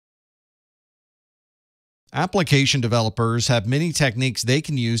Application developers have many techniques they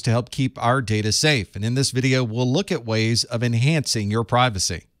can use to help keep our data safe, and in this video, we'll look at ways of enhancing your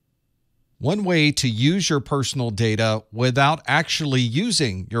privacy. One way to use your personal data without actually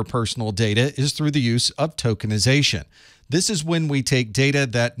using your personal data is through the use of tokenization. This is when we take data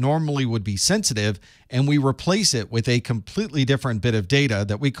that normally would be sensitive and we replace it with a completely different bit of data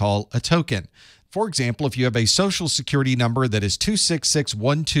that we call a token. For example, if you have a social security number that is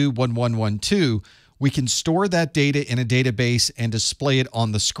 266121112, we can store that data in a database and display it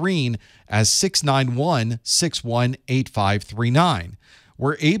on the screen as 691618539.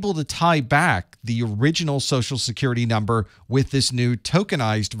 We're able to tie back the original Social Security number with this new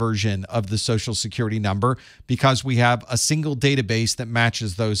tokenized version of the Social Security number because we have a single database that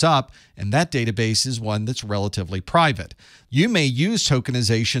matches those up, and that database is one that's relatively private. You may use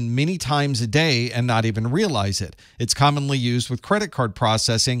tokenization many times a day and not even realize it. It's commonly used with credit card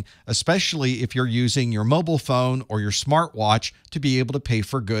processing, especially if you're using your mobile phone or your smartwatch to be able to pay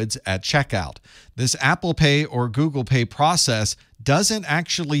for goods at checkout. This Apple Pay or Google Pay process doesn't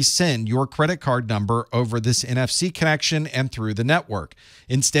actually send your credit card number over this NFC connection and through the network.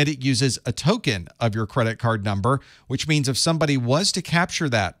 Instead, it uses a token of your credit card number, which means if somebody was to capture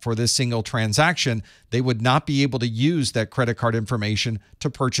that for this single transaction, they would not be able to use that credit card information to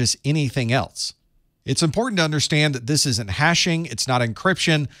purchase anything else. It's important to understand that this isn't hashing, it's not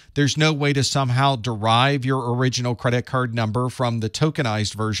encryption. There's no way to somehow derive your original credit card number from the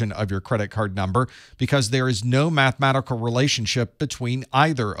tokenized version of your credit card number because there is no mathematical relationship between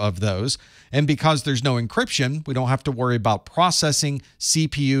either of those. And because there's no encryption, we don't have to worry about processing,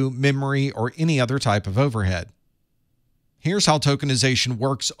 CPU, memory, or any other type of overhead. Here's how tokenization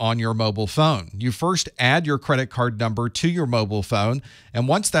works on your mobile phone. You first add your credit card number to your mobile phone, and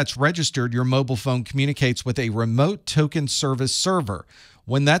once that's registered, your mobile phone communicates with a remote token service server.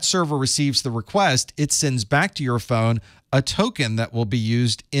 When that server receives the request, it sends back to your phone a token that will be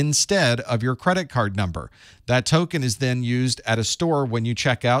used instead of your credit card number. That token is then used at a store when you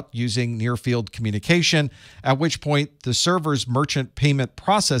check out using near-field communication, at which point the server's merchant payment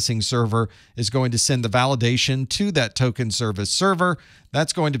processing server is going to send the validation to that token service server.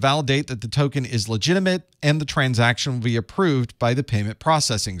 That's going to validate that the token is legitimate and the transaction will be approved by the payment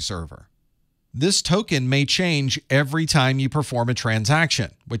processing server. This token may change every time you perform a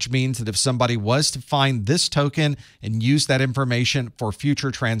transaction, which means that if somebody was to find this token and use that information for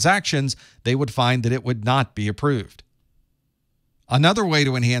future transactions, they would find that it would not be approved. Another way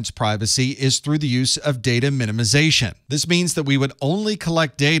to enhance privacy is through the use of data minimization. This means that we would only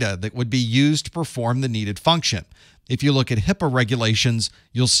collect data that would be used to perform the needed function. If you look at HIPAA regulations,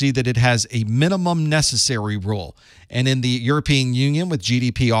 you'll see that it has a minimum necessary rule. And in the European Union with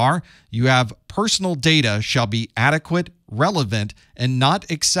GDPR, you have personal data shall be adequate, relevant, and not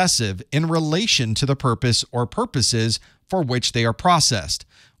excessive in relation to the purpose or purposes for which they are processed,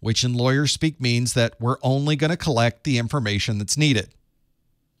 which in lawyer speak means that we're only going to collect the information that's needed.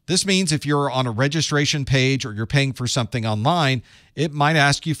 This means if you're on a registration page or you're paying for something online, it might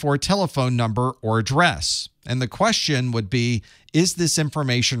ask you for a telephone number or address. And the question would be, is this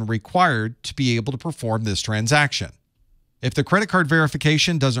information required to be able to perform this transaction? If the credit card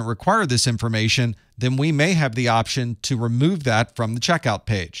verification doesn't require this information, then we may have the option to remove that from the checkout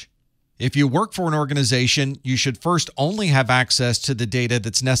page. If you work for an organization, you should first only have access to the data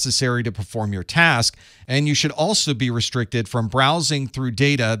that's necessary to perform your task, and you should also be restricted from browsing through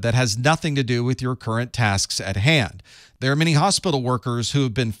data that has nothing to do with your current tasks at hand. There are many hospital workers who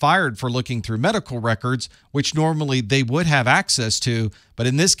have been fired for looking through medical records, which normally they would have access to, but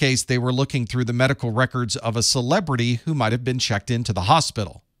in this case, they were looking through the medical records of a celebrity who might have been checked into the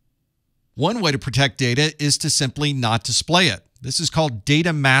hospital. One way to protect data is to simply not display it. This is called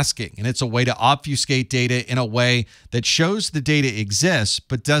data masking, and it's a way to obfuscate data in a way that shows the data exists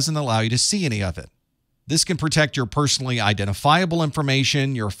but doesn't allow you to see any of it. This can protect your personally identifiable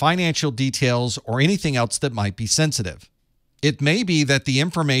information, your financial details, or anything else that might be sensitive. It may be that the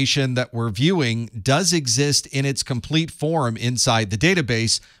information that we're viewing does exist in its complete form inside the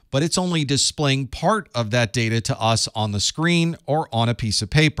database, but it's only displaying part of that data to us on the screen or on a piece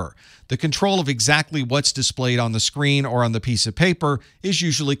of paper. The control of exactly what's displayed on the screen or on the piece of paper is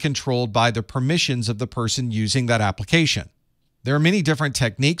usually controlled by the permissions of the person using that application. There are many different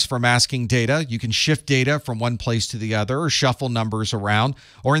techniques for masking data. You can shift data from one place to the other or shuffle numbers around.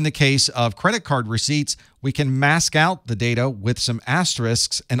 Or in the case of credit card receipts, we can mask out the data with some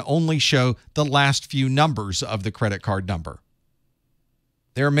asterisks and only show the last few numbers of the credit card number.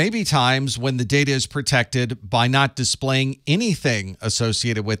 There may be times when the data is protected by not displaying anything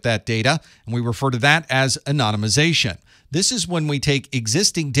associated with that data, and we refer to that as anonymization. This is when we take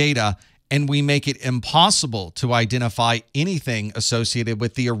existing data and we make it impossible to identify anything associated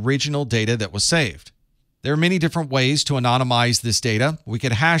with the original data that was saved. There are many different ways to anonymize this data. We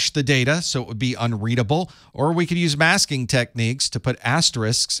could hash the data so it would be unreadable, or we could use masking techniques to put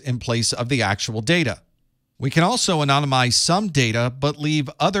asterisks in place of the actual data. We can also anonymize some data, but leave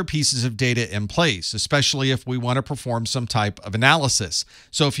other pieces of data in place, especially if we want to perform some type of analysis.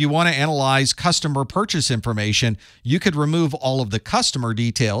 So if you want to analyze customer purchase information, you could remove all of the customer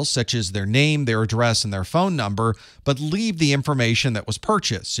details, such as their name, their address, and their phone number, but leave the information that was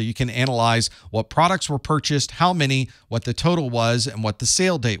purchased. So you can analyze what products were purchased, how many, what the total was, and what the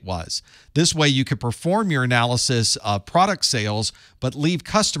sale date was. This way you could perform your analysis of product sales, but leave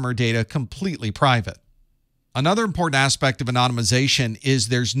customer data completely private. Another important aspect of anonymization is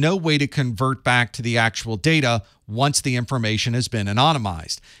there's no way to convert back to the actual data once the information has been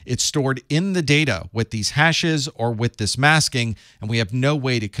anonymized. It's stored in the data with these hashes or with this masking, and we have no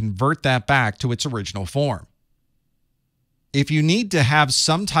way to convert that back to its original form. If you need to have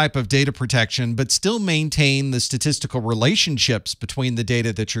some type of data protection but still maintain the statistical relationships between the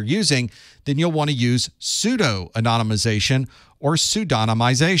data that you're using, then you'll want to use pseudo-anonymization or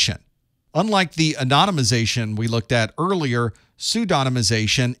pseudonymization. Unlike the anonymization we looked at earlier,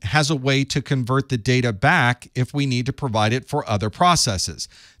 pseudonymization has a way to convert the data back if we need to provide it for other processes.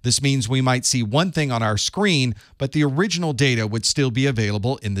 This means we might see one thing on our screen, but the original data would still be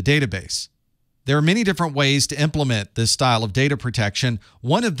available in the database. There are many different ways to implement this style of data protection.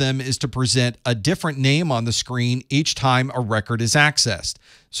 One of them is to present a different name on the screen each time a record is accessed.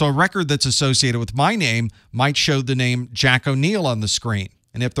 So a record that's associated with my name might show the name Jack O'Neill on the screen.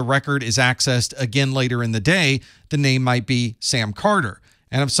 And if the record is accessed again later in the day, the name might be Sam Carter.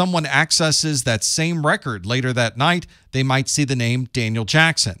 And if someone accesses that same record later that night, they might see the name Daniel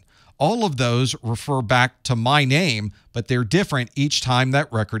Jackson. All of those refer back to my name, but they're different each time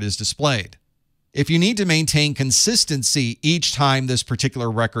that record is displayed. If you need to maintain consistency each time this particular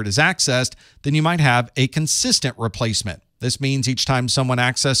record is accessed, then you might have a consistent replacement. This means each time someone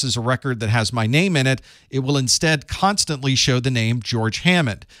accesses a record that has my name in it, it will instead constantly show the name George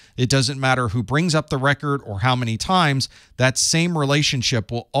Hammond. It doesn't matter who brings up the record or how many times, that same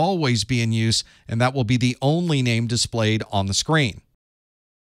relationship will always be in use, and that will be the only name displayed on the screen.